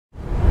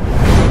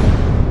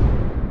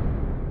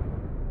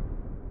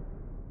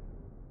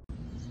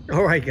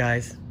All right,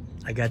 guys,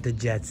 I got the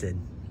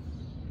Jetson.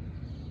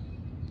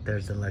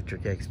 There's the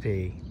electric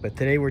XP. But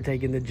today we're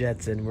taking the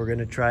Jetson. We're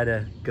gonna try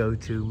to go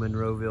to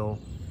Monroeville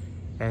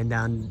and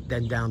then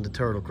down to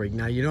Turtle Creek.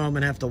 Now, you know I'm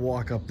gonna have to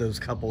walk up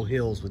those couple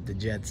hills with the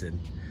Jetson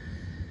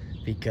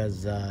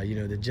because you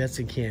know, the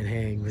Jetson can't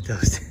hang with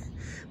those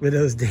with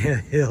those damn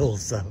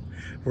hills. So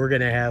we're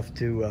gonna have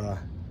to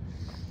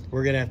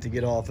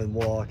get off and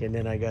walk. And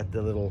then I got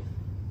the little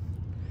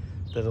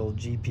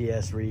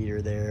GPS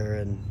reader there,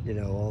 and you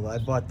know, I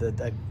brought the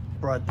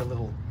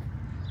little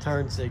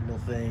turn signal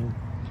thing.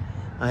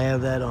 I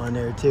have that on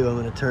there too. I'm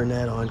gonna turn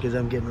that on because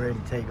I'm getting ready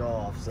to take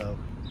off. So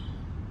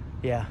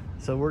yeah,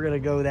 so we're gonna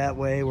go that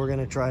way. We're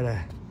gonna try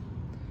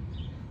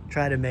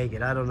to make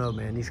it. I don't know,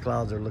 man, these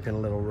clouds are looking a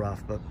little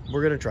rough, but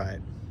we're gonna try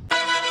it.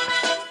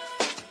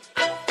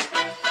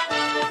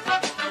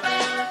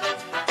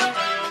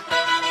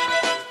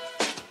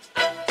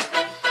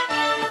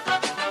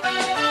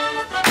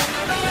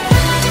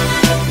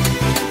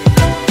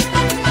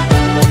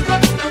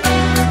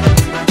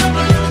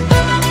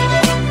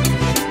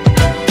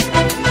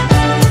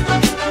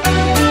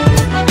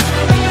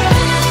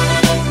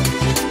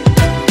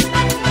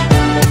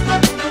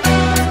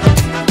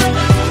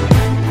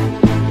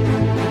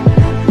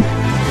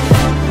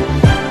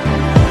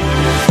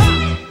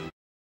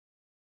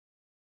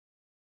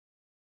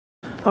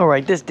 All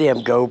right, this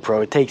damn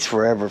GoPro, it takes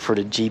forever for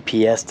the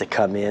GPS to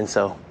come in.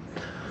 So,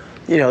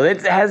 you know,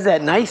 it has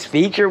that nice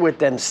feature with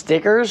them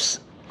stickers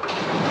that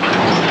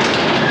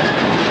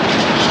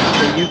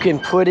you can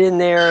put in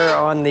there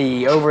on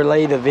the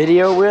overlay the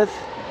video with.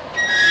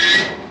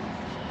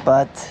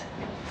 But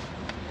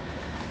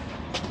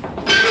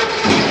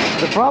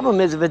the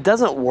problem is if it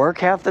doesn't work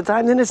half the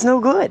time, then it's no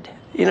good.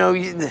 You know,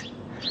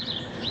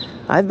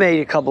 I've made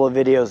a couple of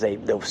videos,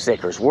 the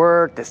stickers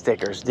worked, the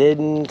stickers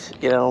didn't,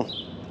 you know.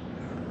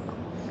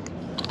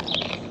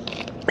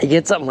 You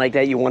get something like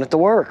that, you want it to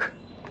work.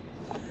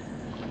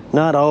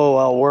 Not, oh,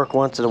 I'll work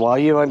once in a while.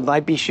 You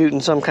might be shooting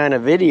some kind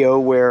of video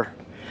where,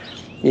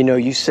 you know,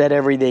 you set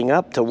everything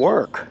up to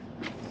work.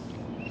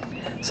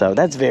 So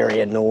that's very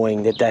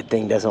annoying that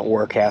thing doesn't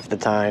work half the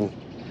time.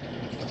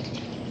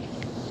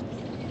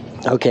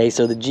 Okay,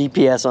 so the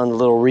GPS on the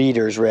little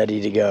reader's ready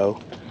to go.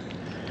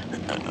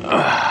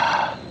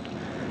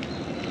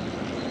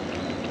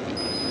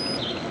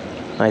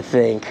 I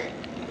think.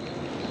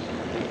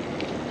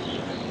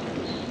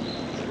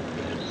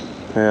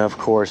 Of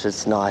course,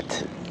 it's not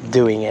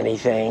doing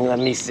anything. Let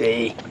me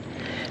see.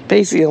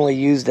 Basically, only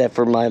use that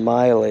for my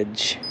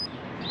mileage.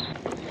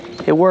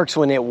 It works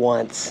when it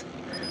wants.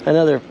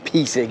 Another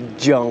piece of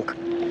junk.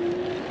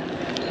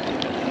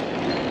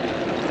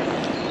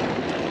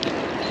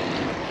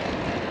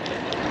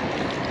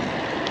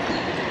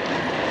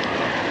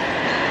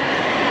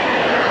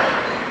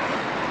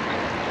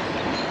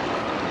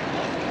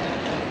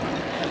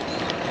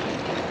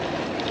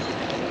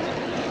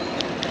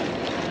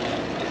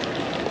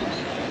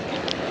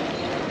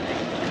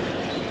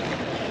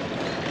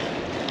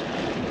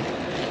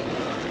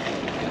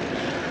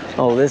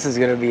 Oh, this is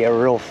going to be a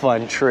real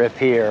fun trip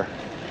here.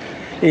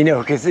 You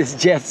know, because this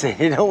Jetson,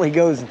 it only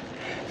goes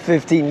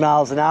 15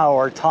 miles an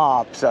hour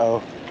top,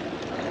 so.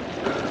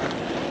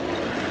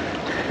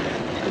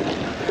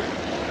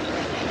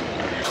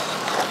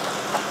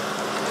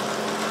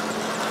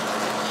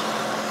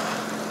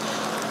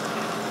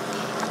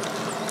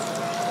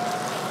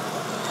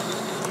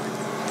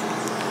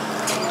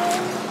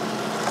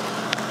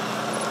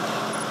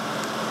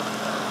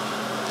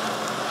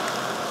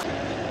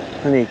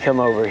 Let me come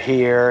over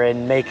here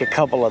and make a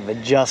couple of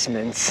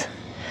adjustments.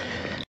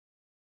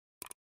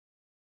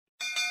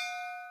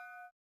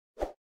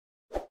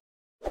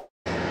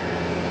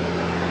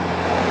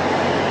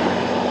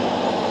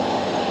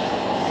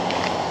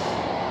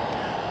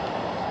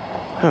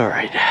 All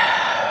right,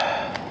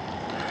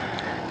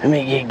 let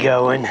me get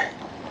going.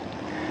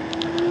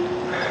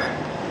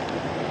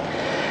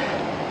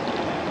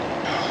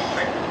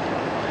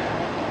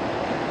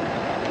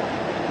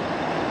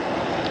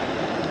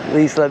 At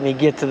least let me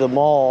get to the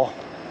mall.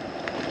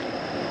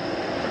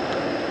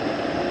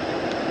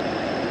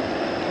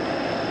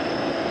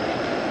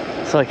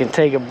 So I can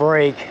take a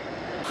break.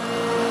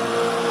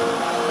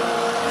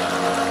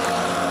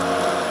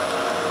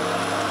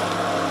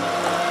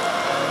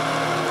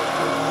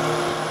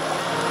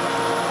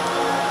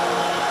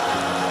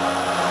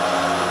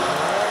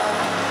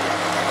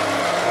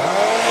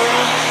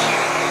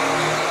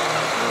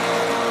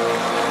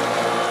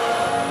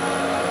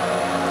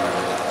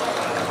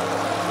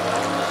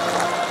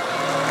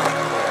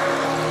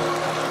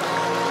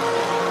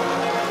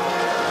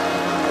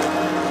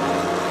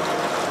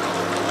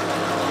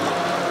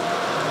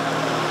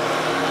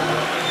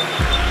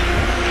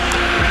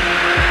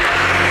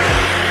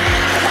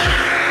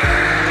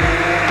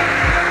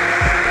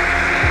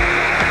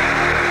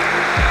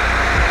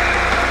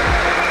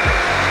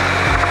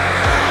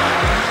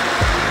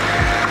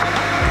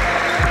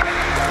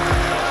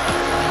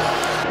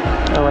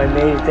 I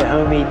made it to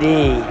Homie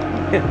D.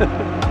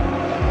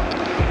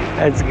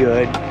 That's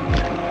good.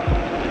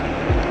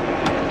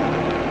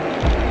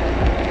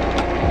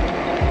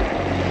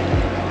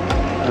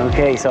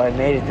 Okay, so I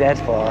made it that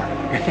far.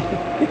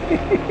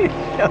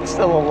 I'm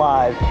still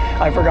alive.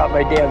 I forgot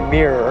my damn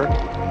mirror.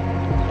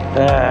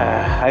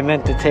 I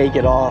meant to take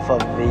it off of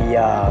the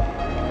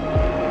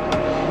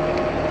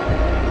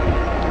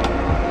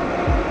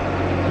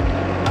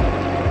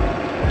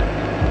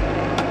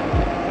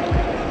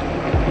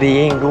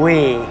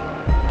Ingui,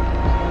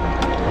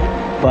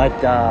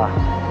 but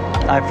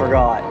I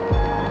forgot.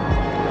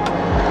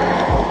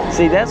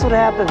 See, that's what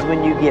happens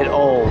when you get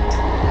old.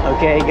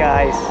 Okay,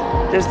 guys,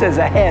 just as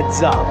a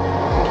heads up.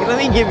 Let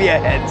me give you a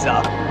heads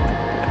up.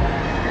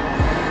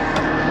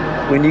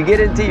 When you get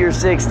into your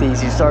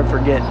 60s, you start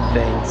forgetting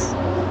things.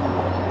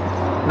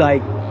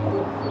 Like,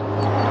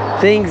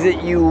 things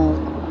that you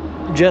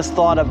just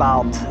thought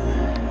about,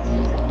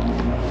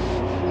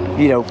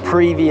 you know,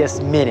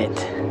 previous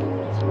minute.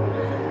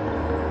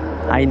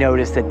 I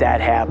noticed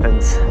that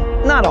happens.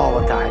 Not all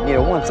the time, you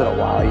know, once in a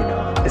while, you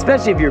know.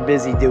 Especially if you're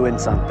busy doing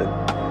something.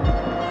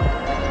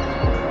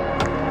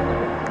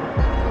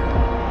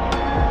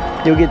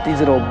 You'll get these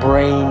little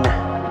brain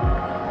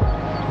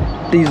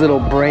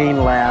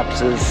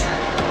lapses.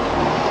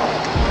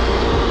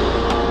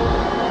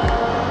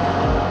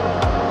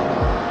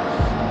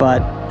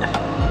 But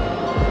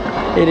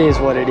it is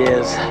what it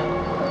is.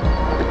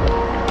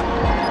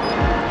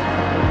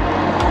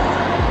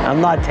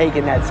 I'm not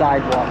taking that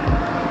sidewalk.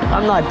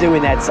 I'm not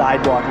doing that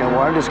sidewalk no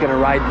more. I'm just gonna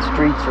ride the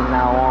streets from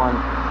now on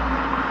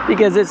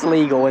because it's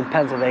legal in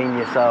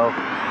Pennsylvania, so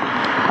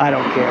I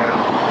don't care.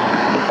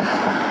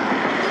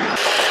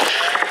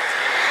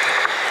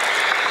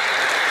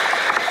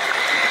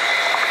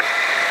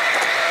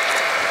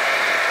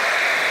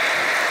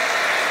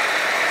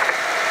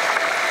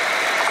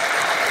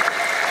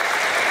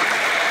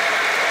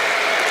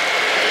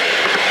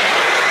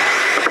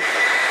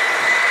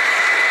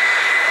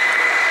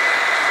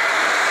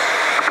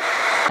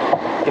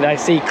 And I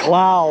see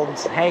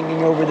clouds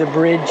hanging over the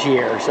bridge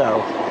here,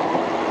 so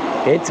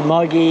it's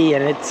muggy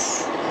and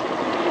it's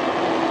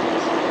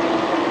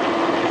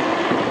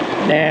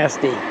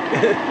nasty.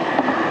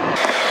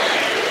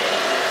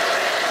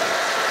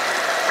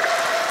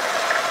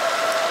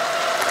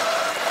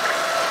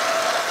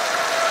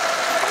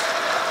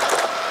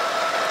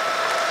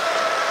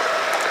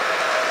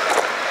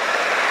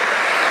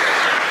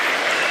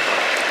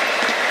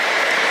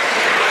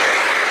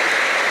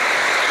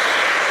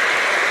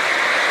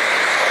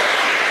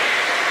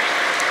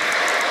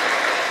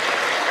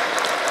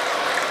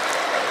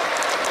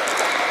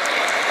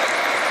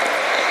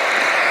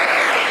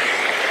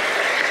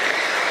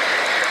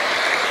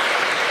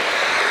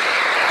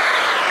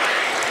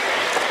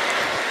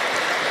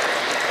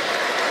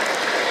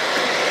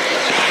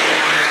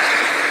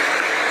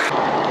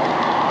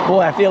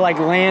 Boy, I feel like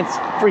Lance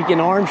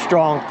freaking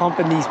Armstrong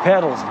pumping these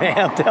pedals, man,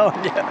 I'm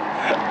telling you.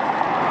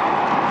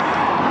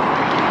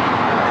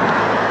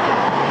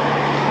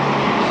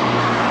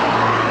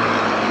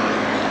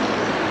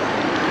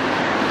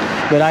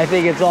 But I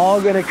think it's all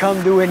gonna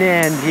come to an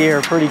end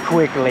here pretty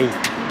quickly.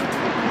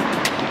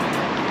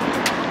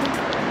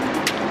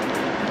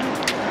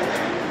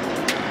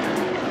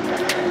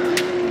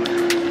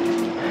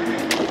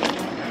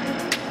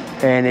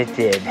 And it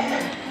did.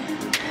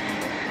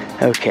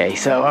 Okay,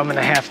 so I'm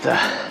gonna have to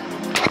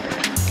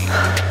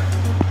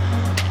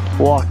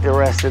walk the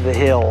rest of the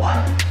hill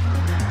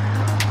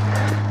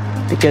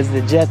because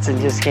the Jetson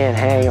just can't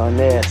hang on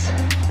this.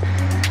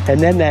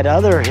 And then that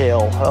other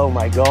hill, oh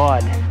my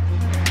God.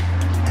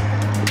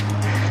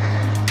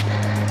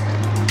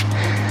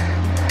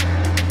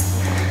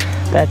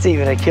 That's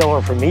even a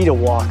killer for me to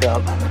walk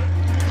up.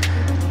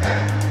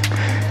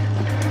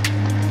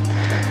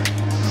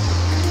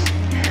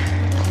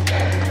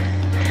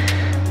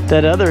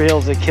 That other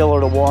hill's a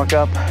killer to walk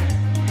up,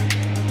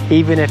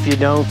 even if you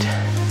don't,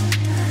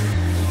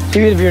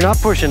 even if you're not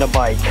pushing a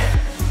bike.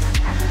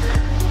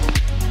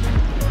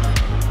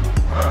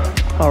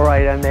 All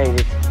right, I made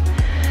it,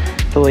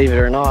 believe it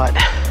or not.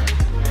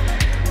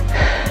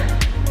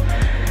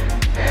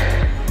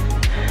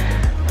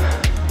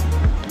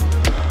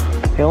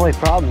 The only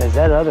problem is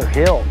that other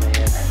hill,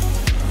 man.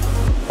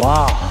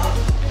 Wow.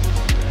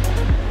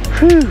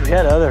 Whew,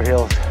 that other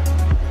hill's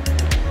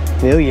a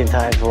million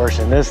times worse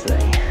than this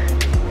thing.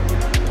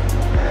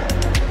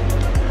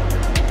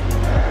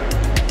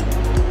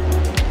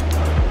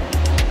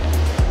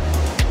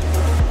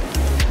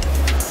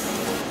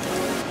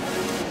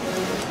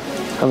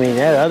 I mean,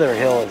 that other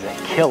hill is a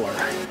killer.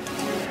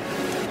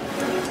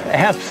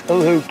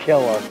 Absolute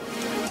killer.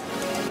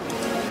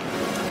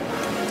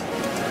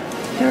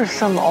 There's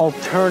some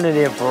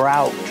alternative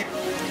route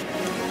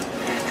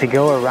to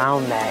go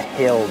around that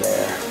hill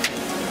there.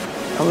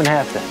 I'm gonna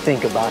have to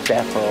think about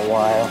that for a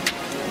while.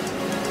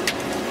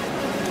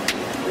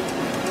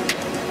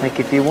 Like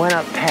if you went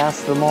up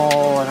past the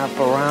mall and up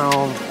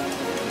around.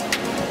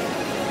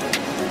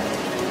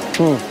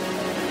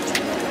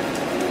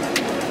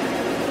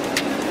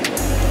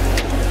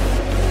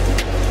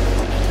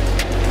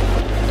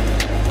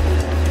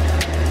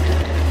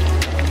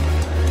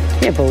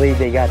 Can't believe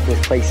they got this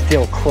place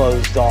still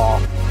closed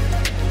off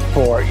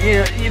for, you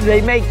know, they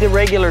make the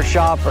regular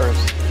shoppers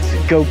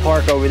go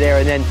park over there,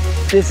 and then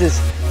this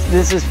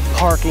is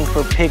parking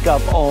for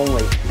pickup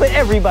only. But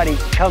everybody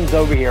comes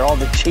over here, all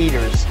the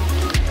cheaters,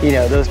 you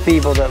know, those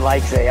people that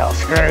like say, oh,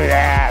 screw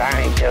that,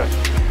 I ain't doing.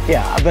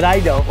 Yeah, but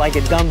I don't. Like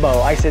a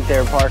Dumbo, I sit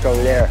there and park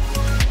over there.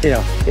 You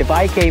know, if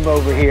I came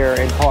over here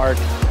and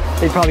parked,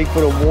 they'd probably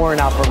put a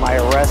warrant out for my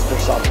arrest or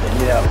something,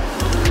 you know.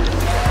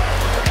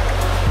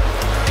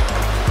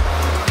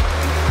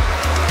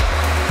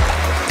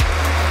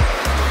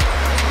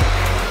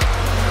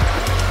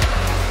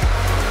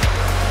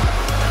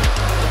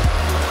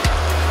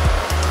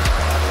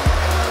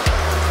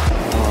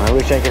 Oh, I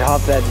wish I could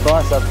hop that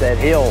bus up that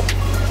hill.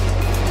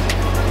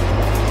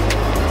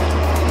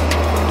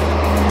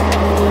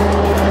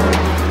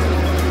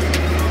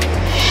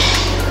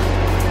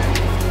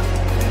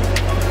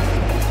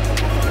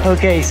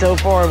 Okay, so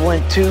far I've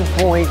went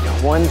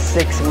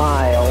 2.16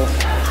 miles.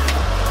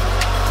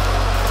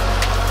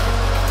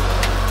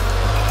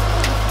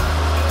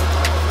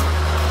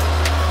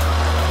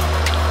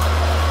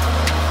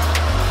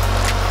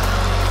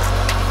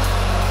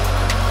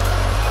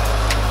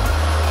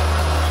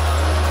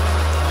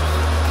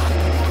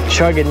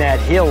 Chugging that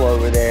hill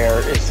over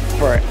there is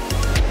for,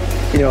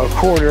 you know, a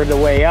quarter of the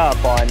way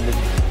up on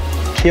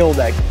the kill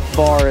that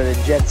bar of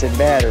the Jetson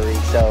battery,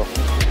 so.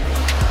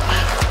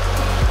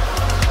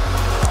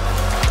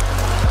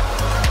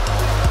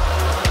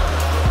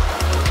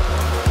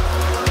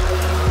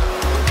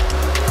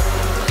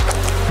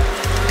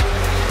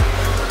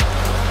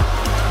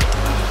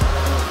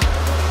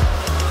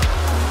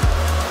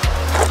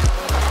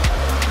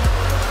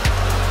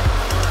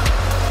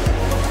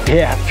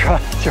 Yeah,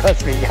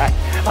 trust me,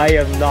 I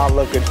am not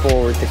looking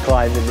forward to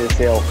climbing this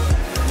hill,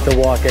 to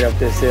walking up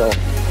this hill.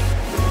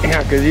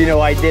 Yeah, because you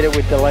know I did it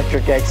with the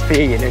electric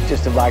XP and it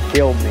just about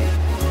killed me.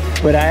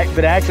 But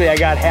actually I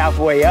got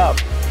halfway up.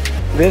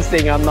 This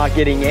thing I'm not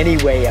getting any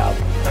way up.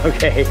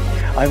 Okay,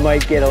 I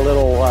might get a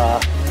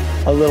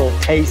little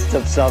taste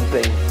of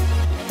something.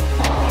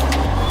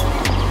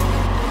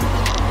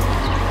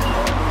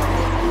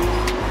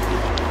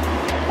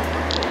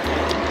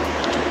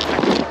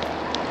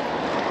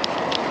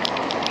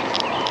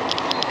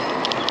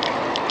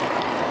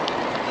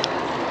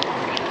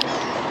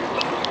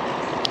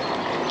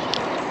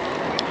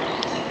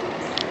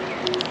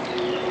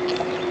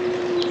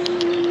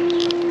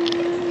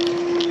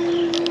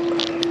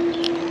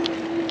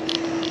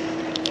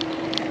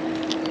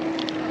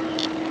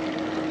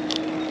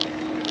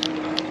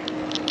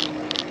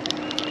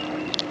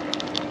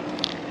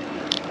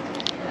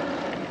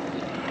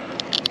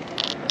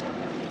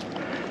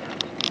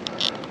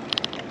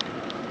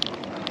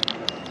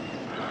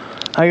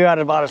 I got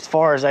about as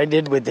far as I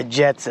did with the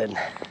Jetson.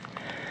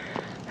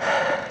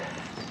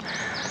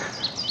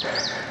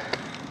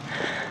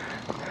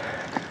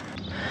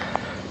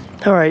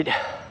 All right,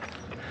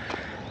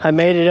 I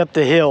made it up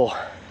the hill.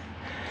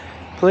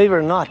 Believe it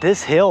or not,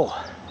 this hill,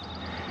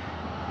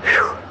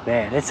 whew,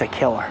 man, it's a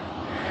killer.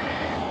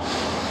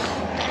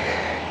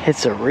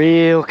 It's a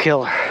real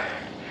killer.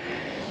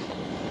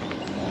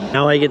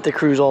 Now I get to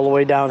cruise all the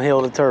way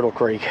downhill to Turtle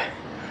Creek.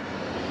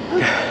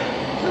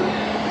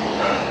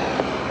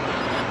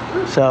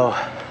 So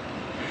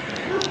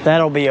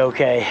that'll be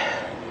okay.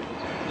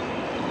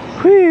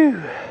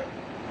 Whew.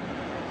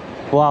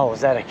 Wow, was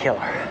that a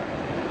killer.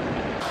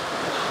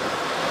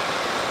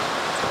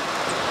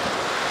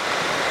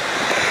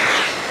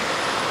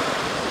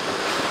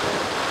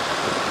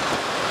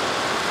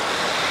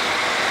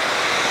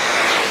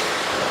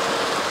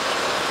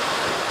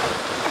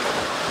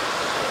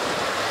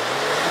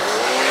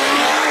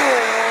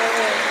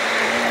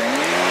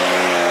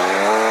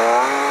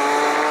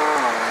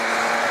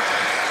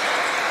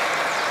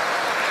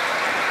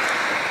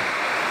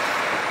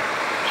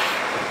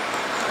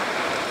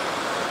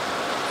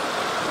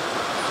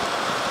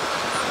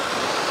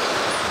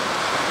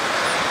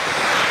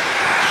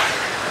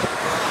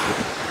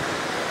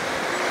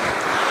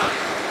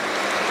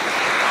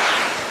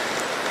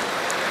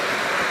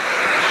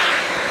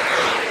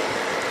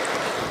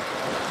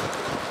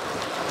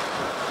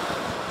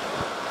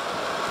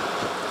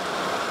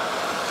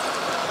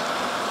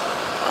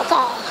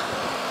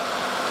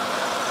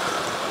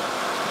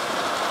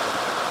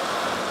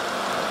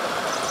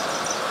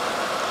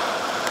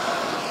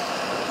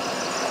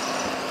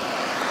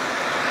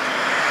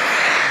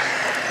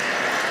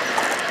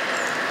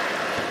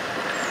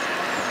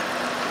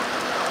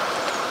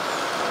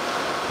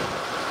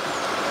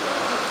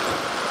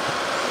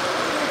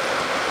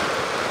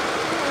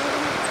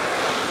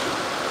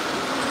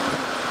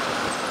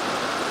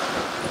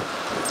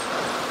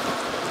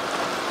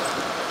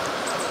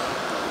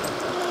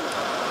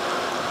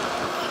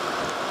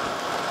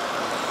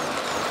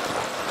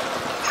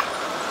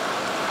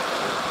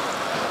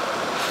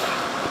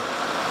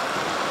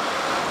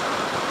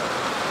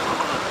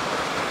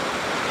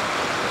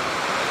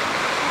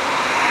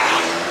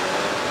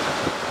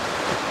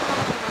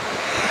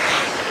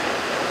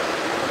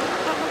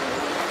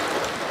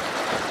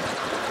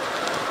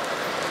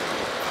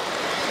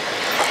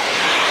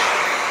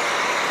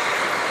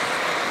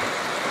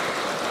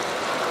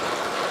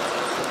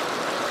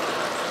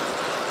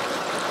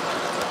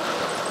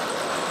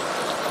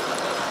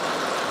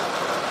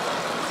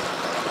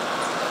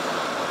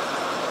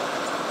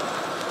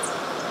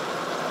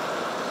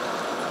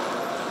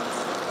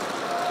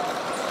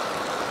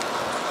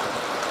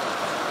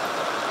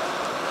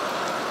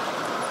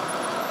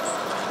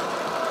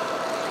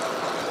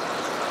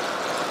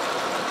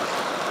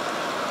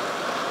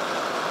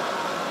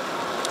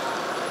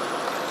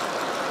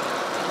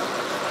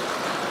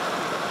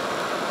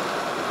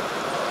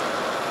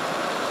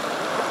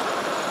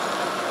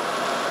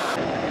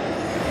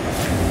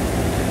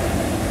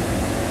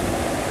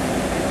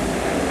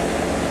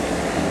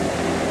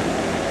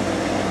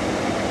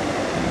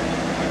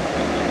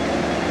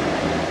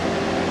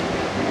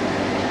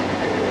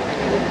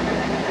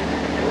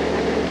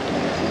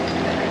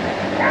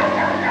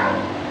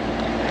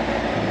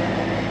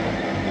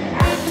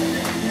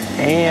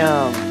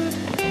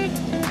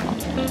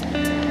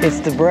 It's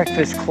the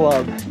breakfast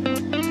club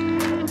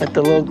at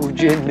the local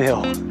gin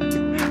mill,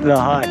 the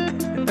Hut.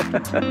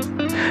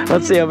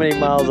 Let's see how many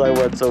miles I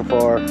went so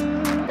far.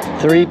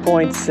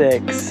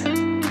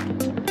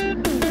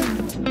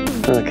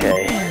 3.6.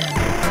 Okay.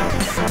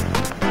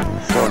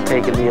 So I'm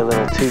taking me a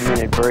little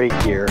 2-minute break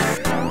here.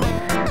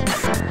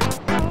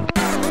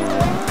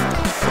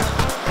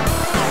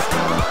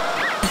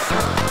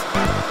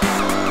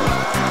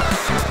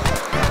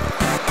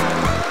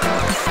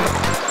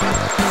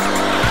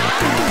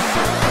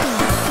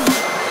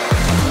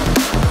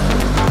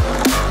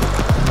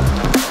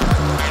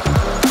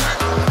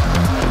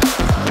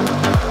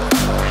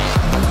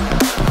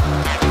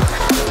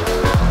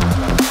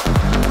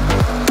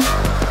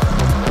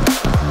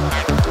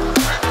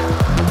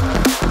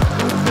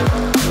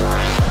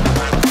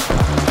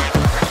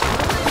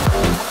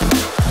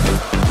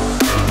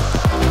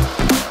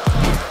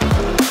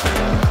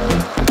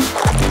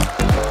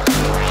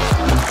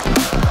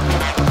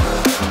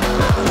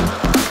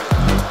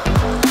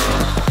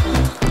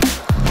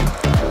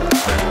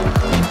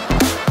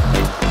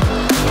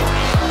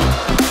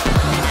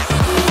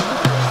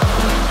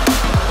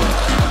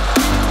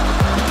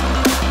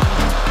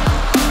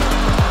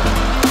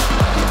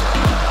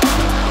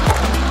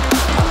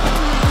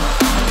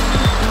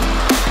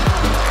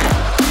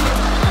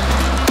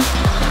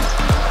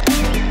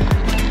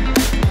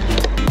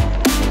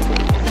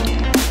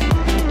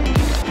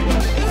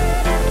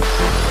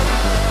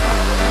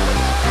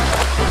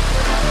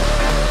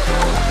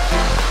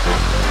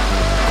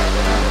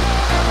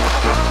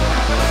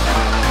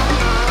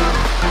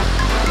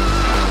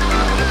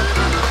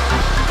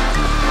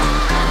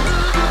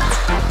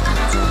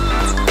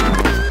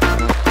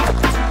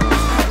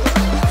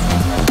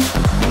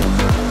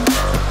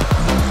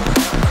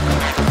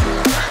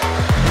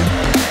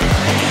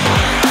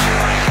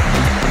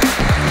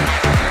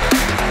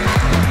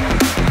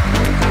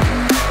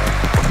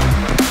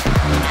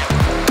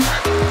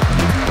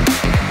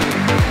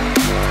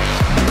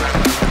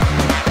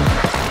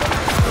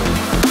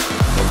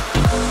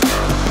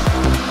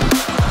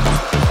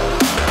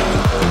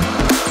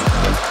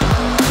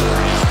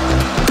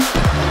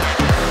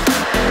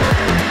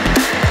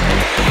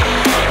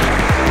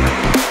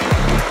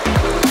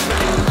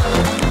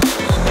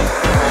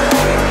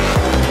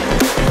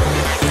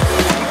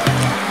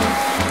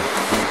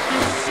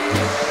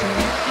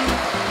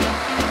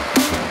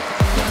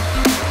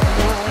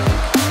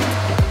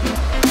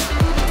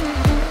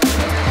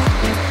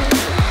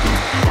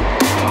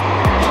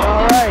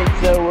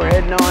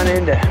 On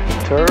into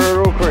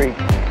Turtle Creek.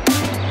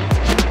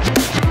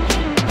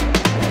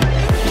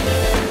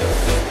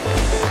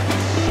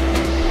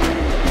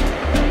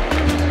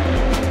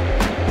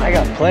 I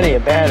got plenty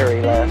of battery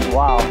left.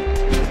 Wow.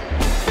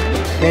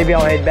 Maybe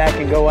I'll head back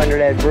and go under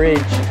that bridge.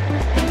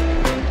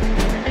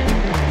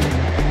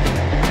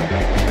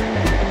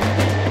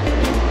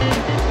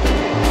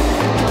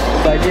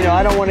 But you know,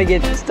 I don't want to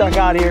get stuck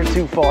out here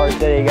too far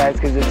today, guys,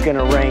 because it's going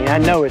to rain. I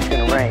know it's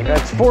going to rain.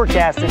 It's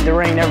forecasted to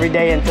rain every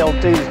day until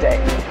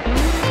Tuesday.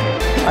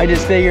 I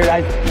just figured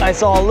I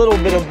saw a little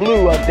bit of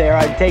blue up there.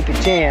 I'd take a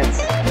chance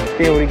to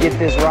be able to get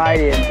this ride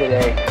in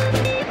today.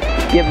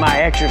 Get my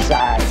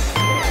exercise.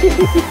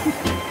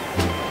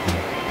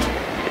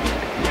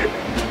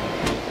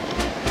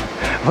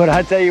 But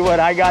I tell you what,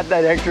 I got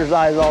that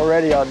exercise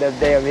already on them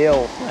damn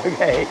hills,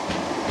 okay?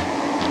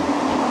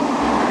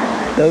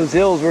 Those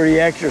hills were the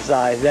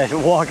exercise, that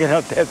walking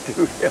up them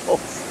 2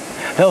 hills.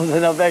 That was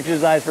enough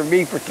exercise for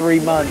me for 3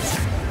 months.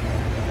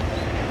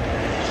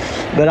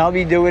 But I'll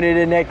be doing it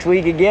in next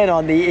week again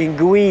on the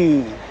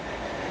Ingui.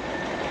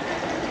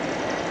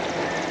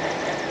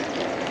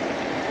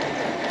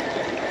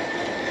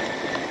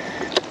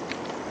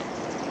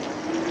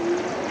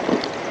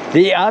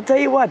 I'll tell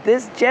you what,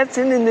 this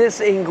Jetson and this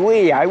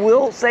Ingui, I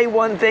will say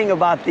one thing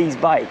about these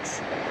bikes.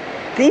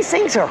 These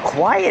things are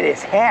quiet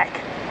as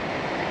heck.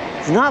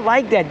 It's not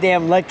like that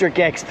damn electric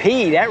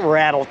XP, that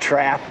rattle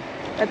trap.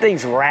 That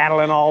thing's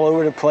rattling all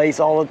over the place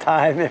all the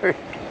time.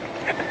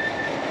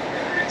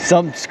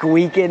 Some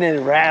squeaking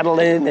and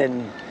rattling,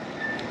 and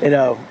you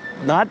know,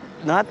 not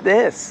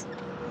this,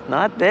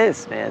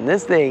 man.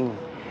 This thing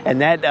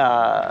and that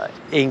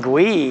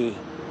Ingui,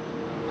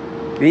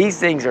 these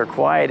things are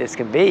quiet as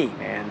can be,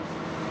 man.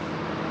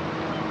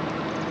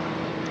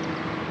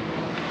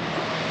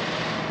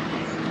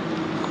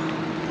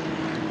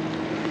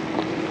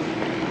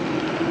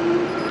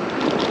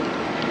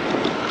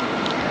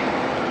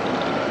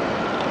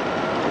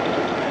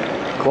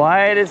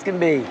 Quiet as can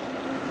be.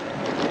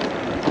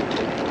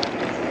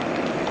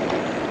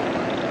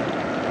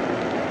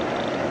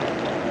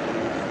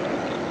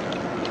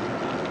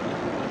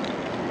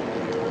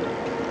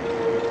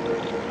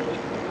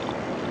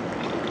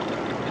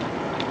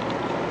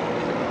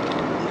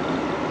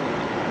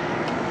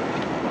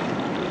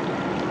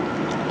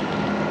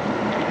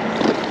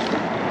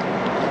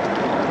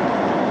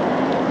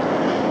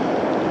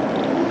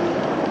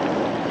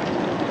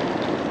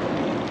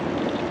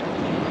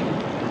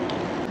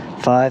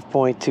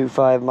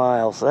 .25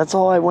 miles. That's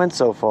all I went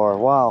so far.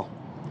 Wow.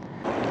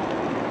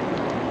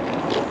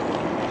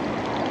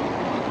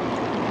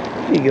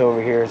 You go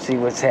over here and see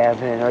what's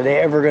happening. Are they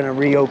ever going to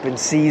reopen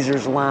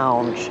Caesar's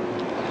Lounge?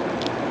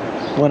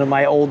 One of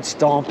my old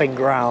stomping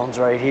grounds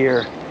right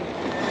here.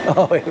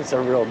 Oh, it was a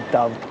real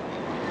dump.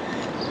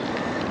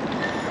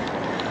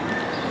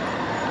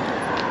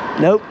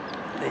 Nope.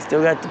 They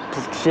still got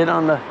the shit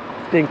on the...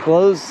 Been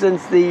closed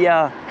since the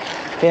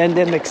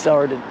pandemic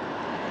started.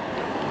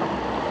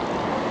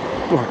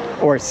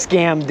 Or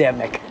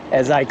scamdemic,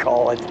 as I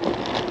call it.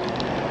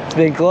 It's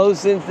been closed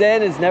since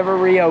then. It's never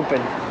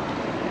reopened.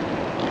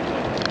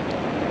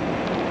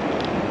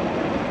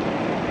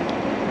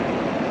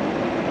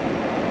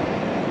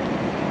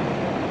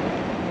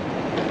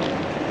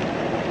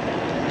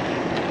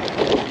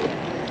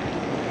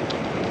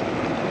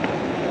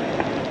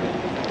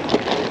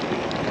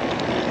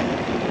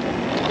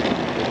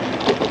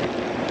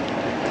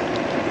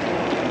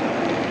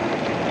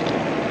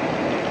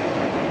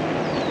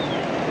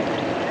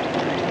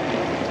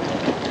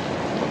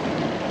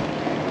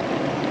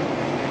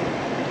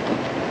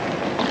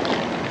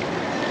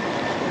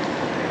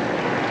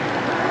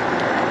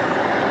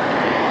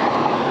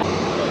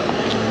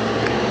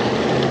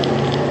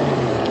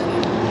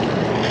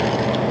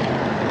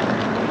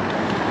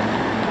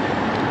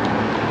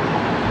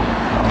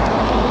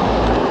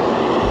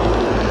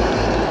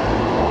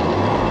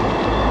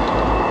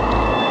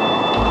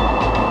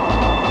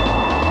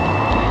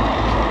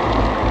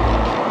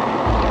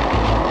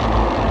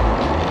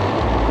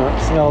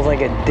 Smells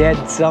like a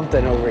dead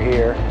something over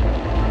here.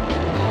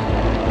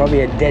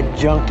 Probably a dead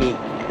junkie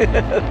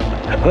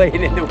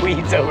laying in the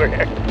weeds over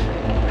there.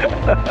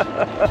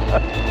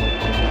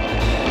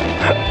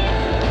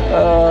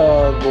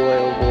 Oh boy,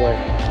 oh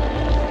boy.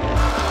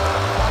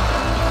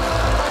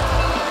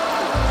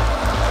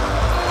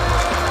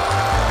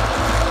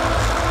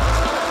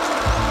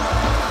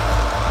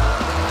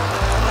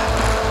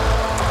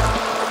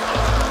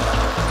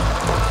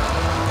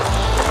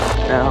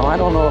 Now, I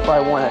don't know if I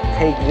want to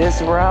take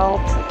this route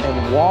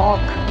and walk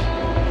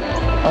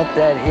up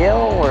that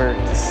hill or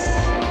just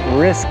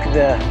risk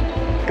the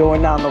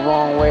going down the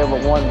wrong way of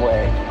a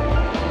one-way.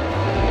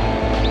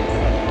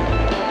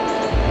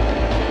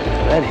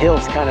 That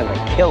hill's kind of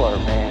a killer,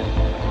 man.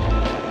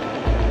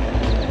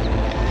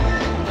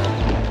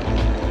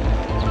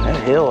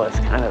 That hill is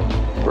kind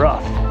of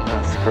rough.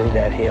 Oh, screw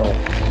that hill.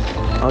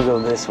 I'll go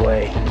this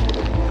way.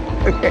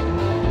 Okay.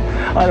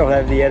 I don't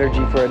have the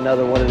energy for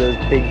another one of those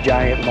big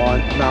giant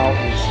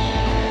mountains.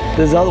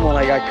 This other one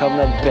I got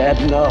coming up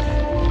bad enough.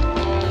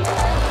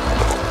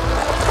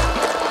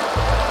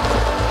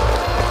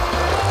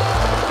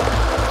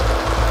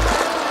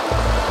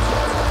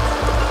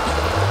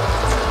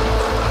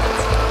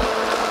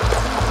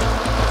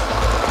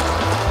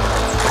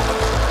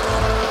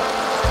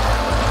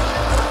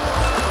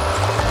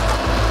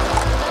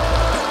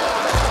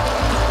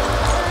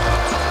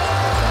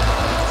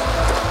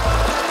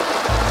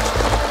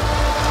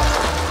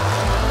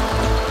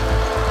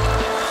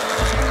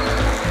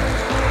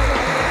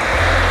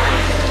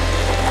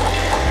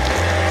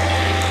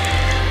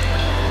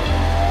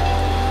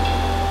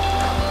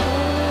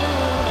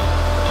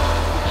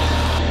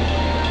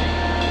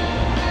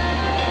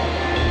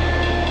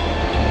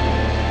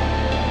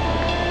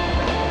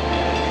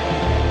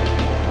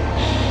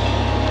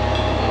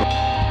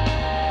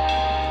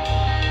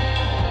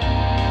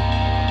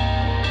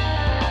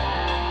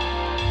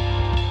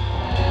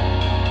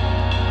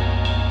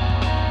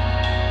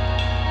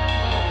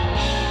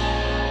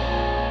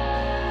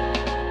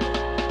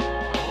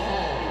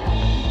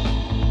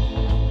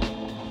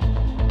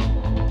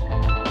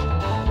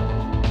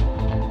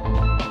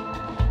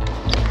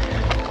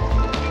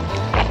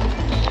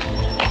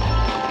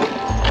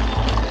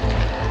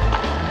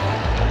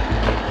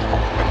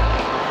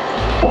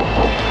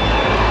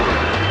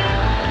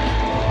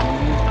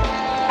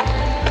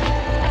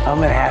 I'm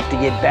gonna have to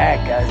get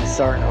back, guys. It's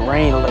starting to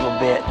rain a little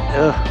bit.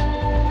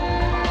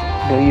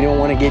 Ugh. No, you don't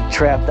want to get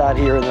trapped out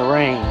here in the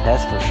rain,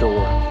 that's for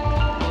sure.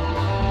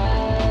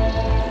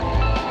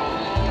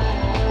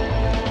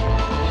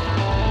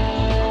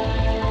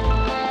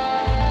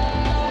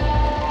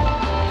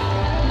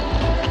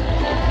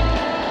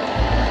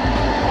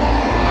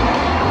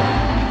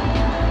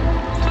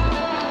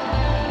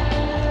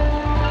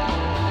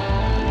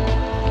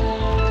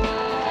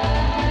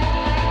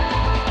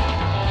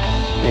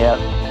 Yep.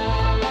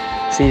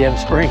 See them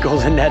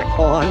sprinkles in that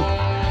pond?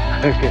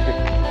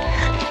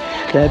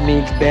 That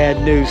means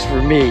bad news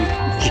for me.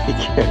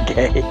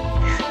 Okay?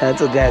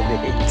 That's what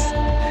that means.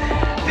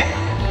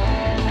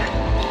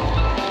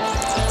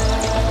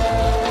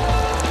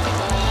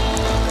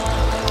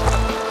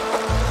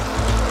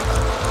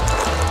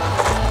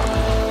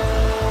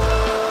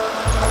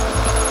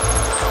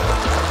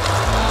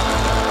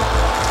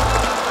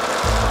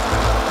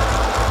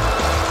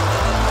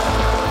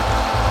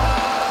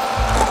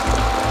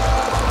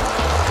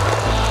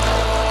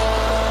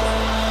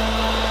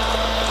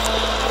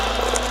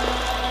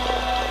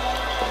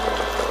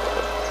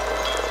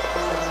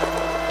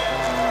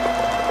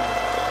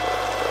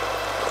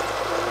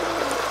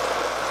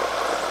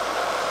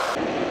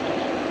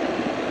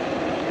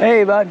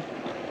 Hey, bud.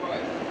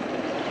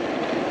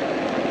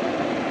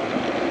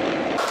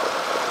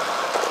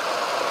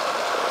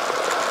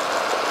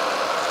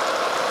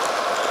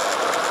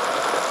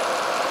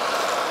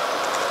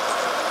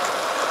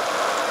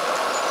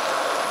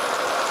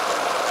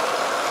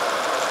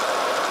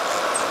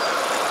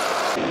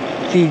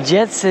 The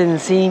Jetson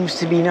seems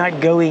to be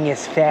not going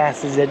as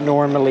fast as it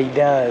normally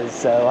does,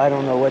 so I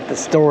don't know what the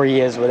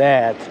story is with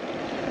that.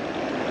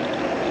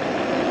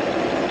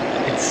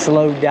 It's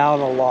slowed down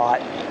a lot.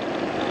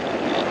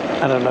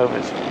 I don't know if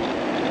it's...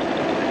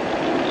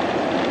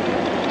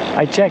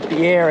 I checked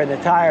the air in the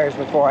tires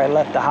before I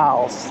left the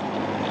house.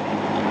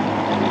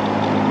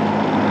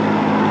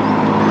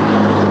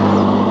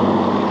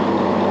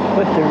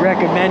 Put the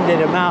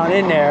recommended amount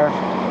in there.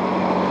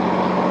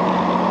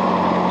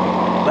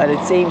 But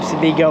it seems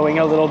to be going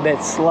a little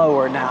bit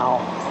slower now.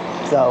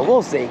 So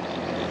we'll see.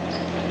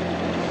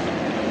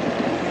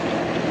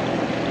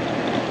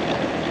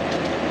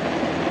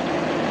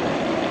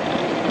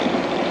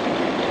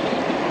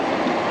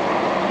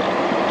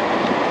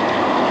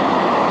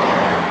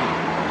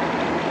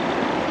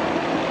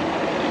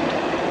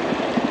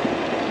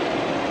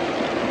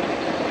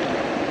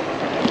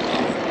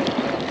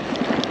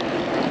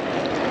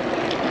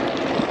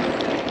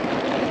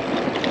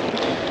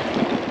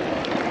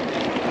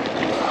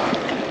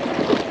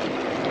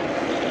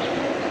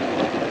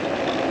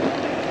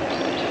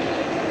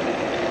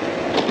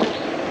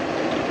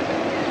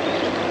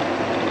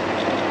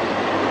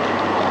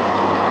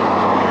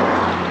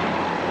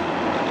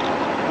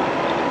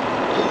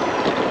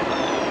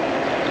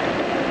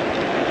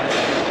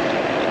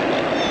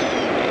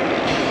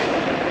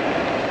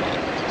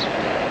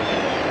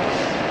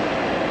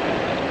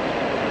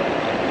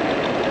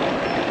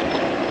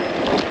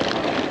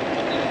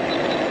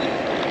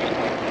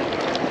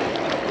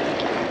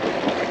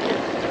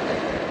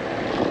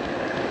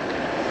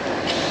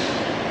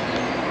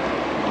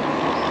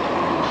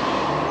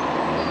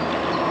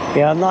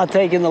 Yeah, I'm not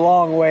taking the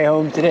long way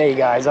home today,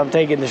 guys. I'm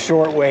taking the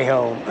short way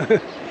home.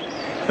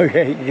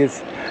 Okay,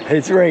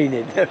 it's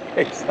raining.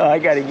 Okay, so I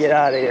got to get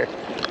out of here.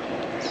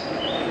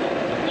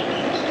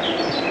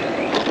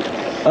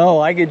 Oh,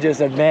 I could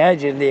just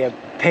imagine the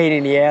pain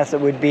in the ass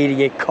it would be to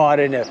get caught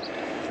in a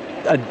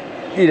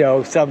you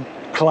know, some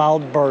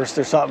cloud burst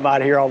or something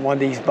out here on one of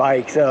these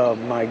bikes. Oh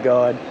my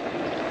God,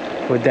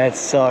 would that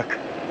suck?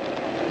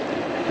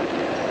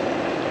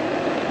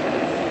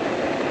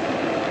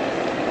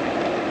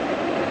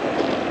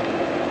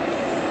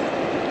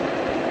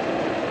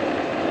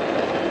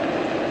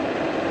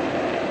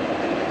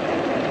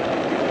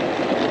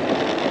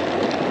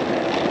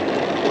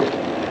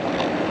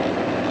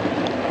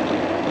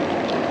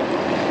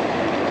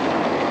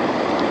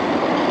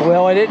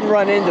 Well, I didn't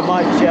run into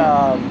much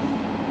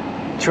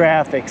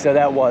traffic, so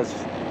that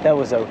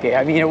was okay.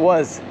 I mean, it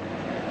was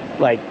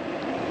like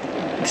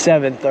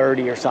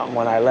 7:30 or something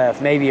when I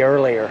left, maybe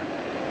earlier.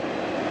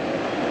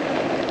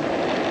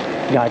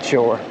 Not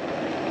sure.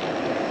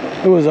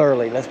 It was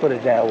early, let's put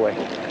it that way.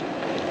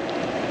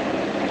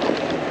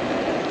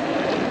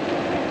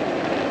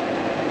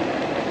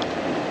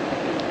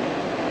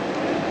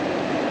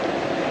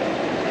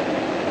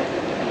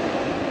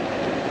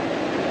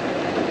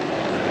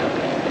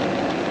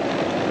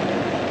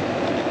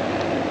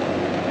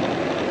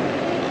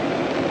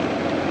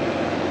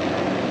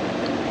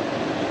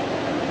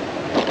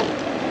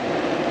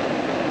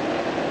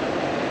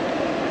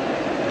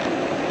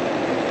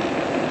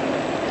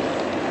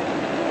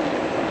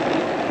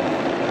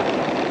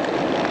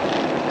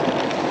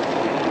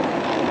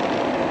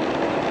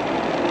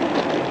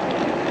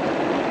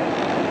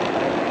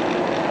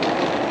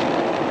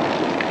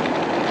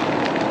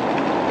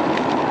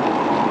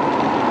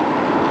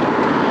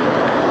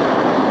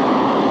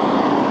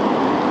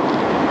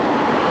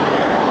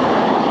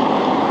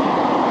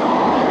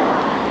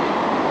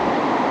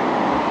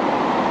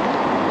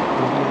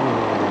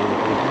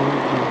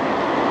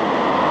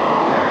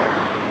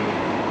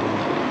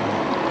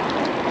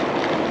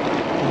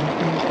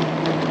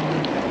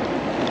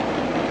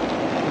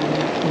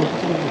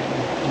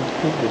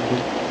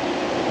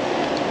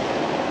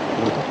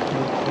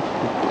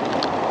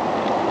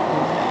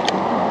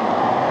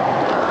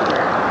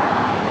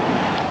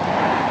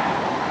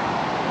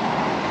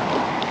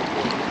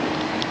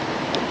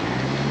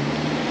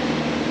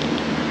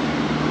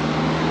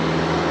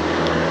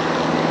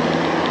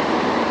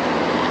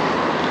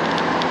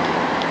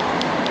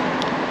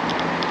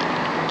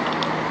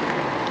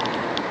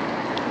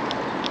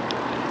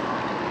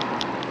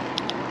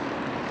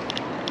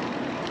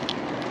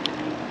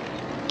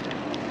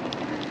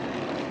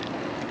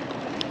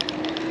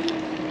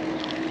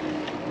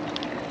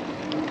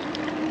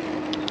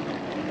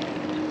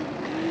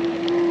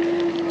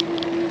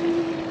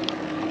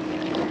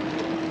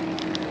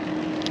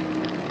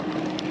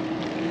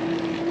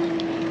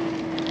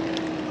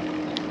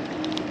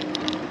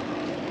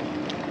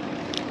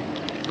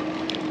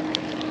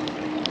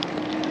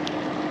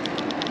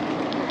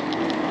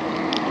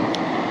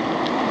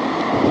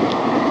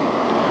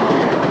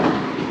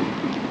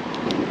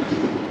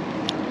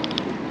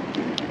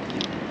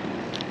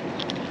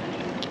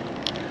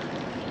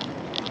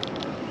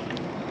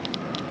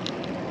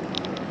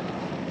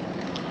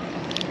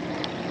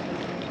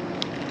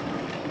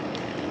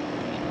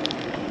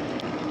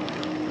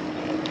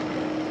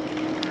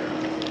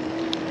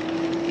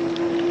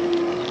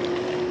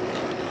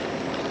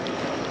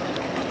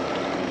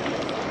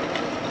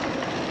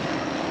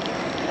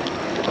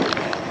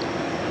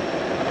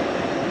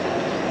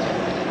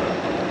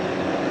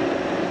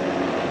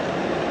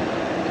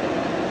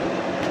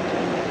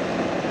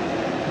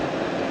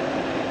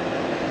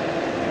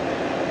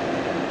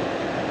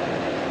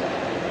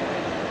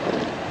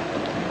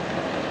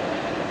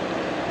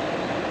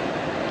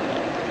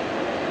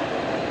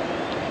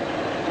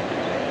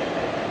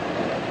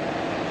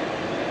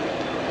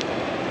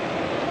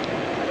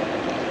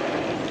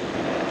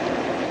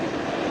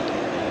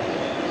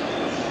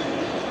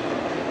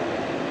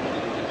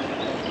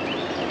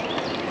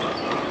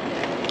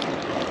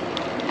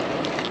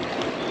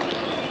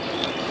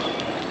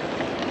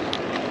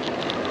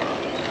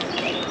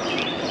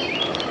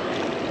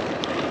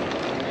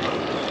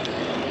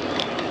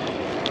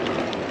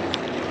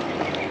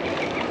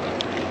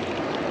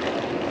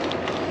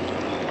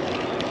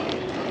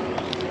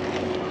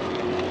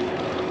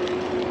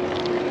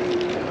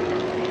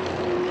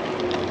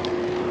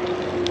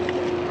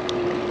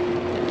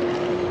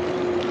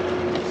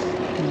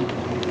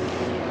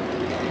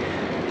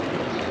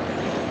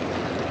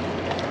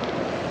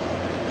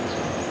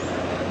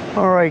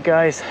 right,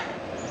 guys.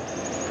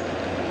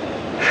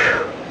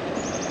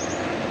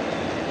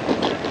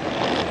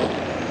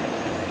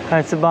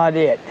 That's about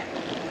it.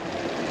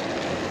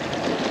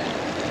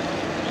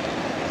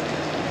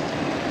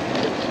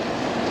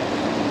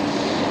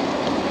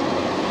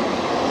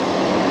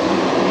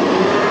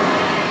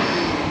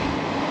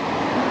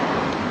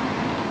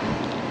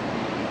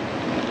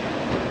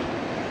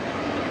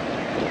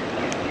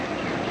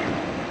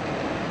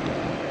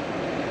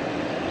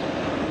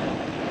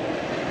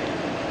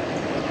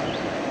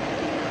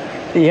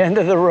 The end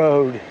of the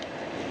road.